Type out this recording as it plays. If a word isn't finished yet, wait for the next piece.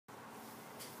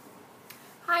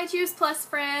Hi Juice Plus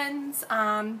friends.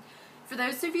 For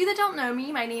those of you that don't know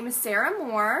me, my name is Sarah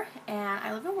Moore and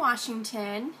I live in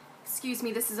Washington. Excuse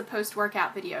me, this is a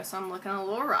post-workout video, so I'm looking a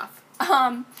little rough.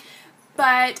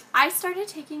 But I started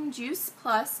taking Juice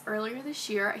Plus earlier this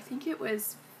year. I think it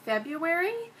was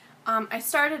February. I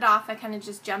started off, I kind of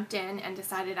just jumped in and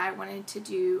decided I wanted to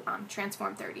do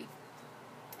Transform 30.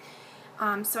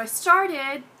 So I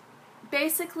started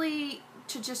basically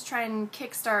to just try and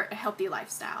kickstart a healthy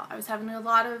lifestyle. I was having a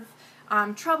lot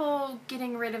of trouble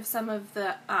getting rid of some of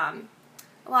the, a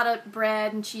lot of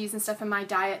bread and cheese and stuff in my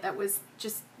diet that was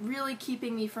just really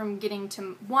keeping me from getting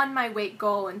to, one, my weight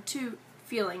goal, and two,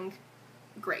 feeling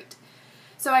great.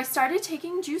 So I started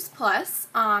taking Juice Plus.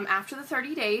 After the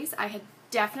 30 days, I had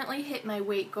definitely hit my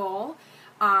weight goal.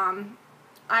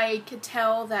 I could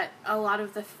tell that a lot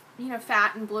of the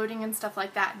fat and bloating and stuff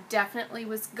like that definitely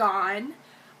was gone.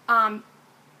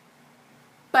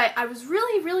 But I was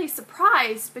really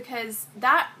surprised because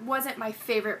that wasn't my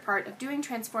favorite part of doing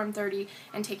Transform 30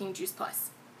 and taking Juice Plus.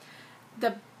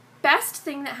 The best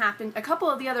thing that happened, a couple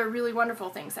of the other really wonderful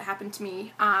things that happened to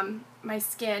me, my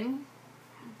skin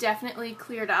definitely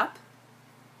cleared up.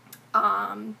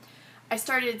 I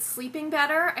started sleeping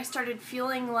better. I started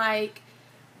feeling like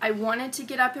I wanted to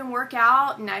get up and work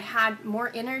out, and I had more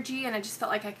energy, and I just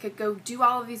felt like I could go do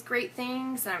all of these great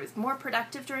things, and I was more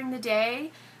productive during the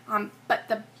day. But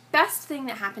the best thing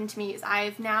that happened to me is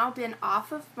I've now been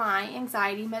off of my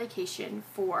anxiety medication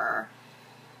for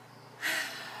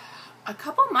a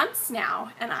couple months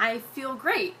now, and I feel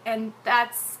great. And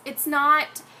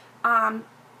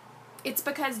it's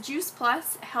because Juice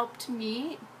Plus helped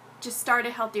me just start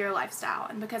a healthier lifestyle,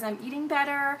 and because I'm eating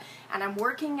better and I'm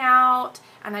working out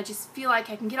and I just feel like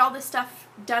I can get all this stuff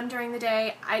done during the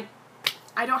day, I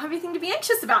don't have anything to be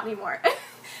anxious about anymore.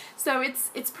 So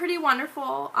it's pretty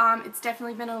wonderful. It's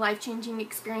definitely been a life-changing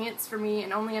experience for me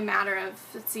in only a matter of,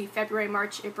 let's see, February,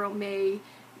 March, April, May,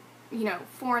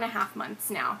 4.5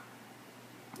 months now.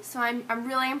 So I'm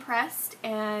really impressed,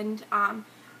 and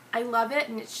I love it,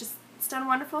 and it's done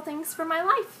wonderful things for my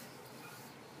life.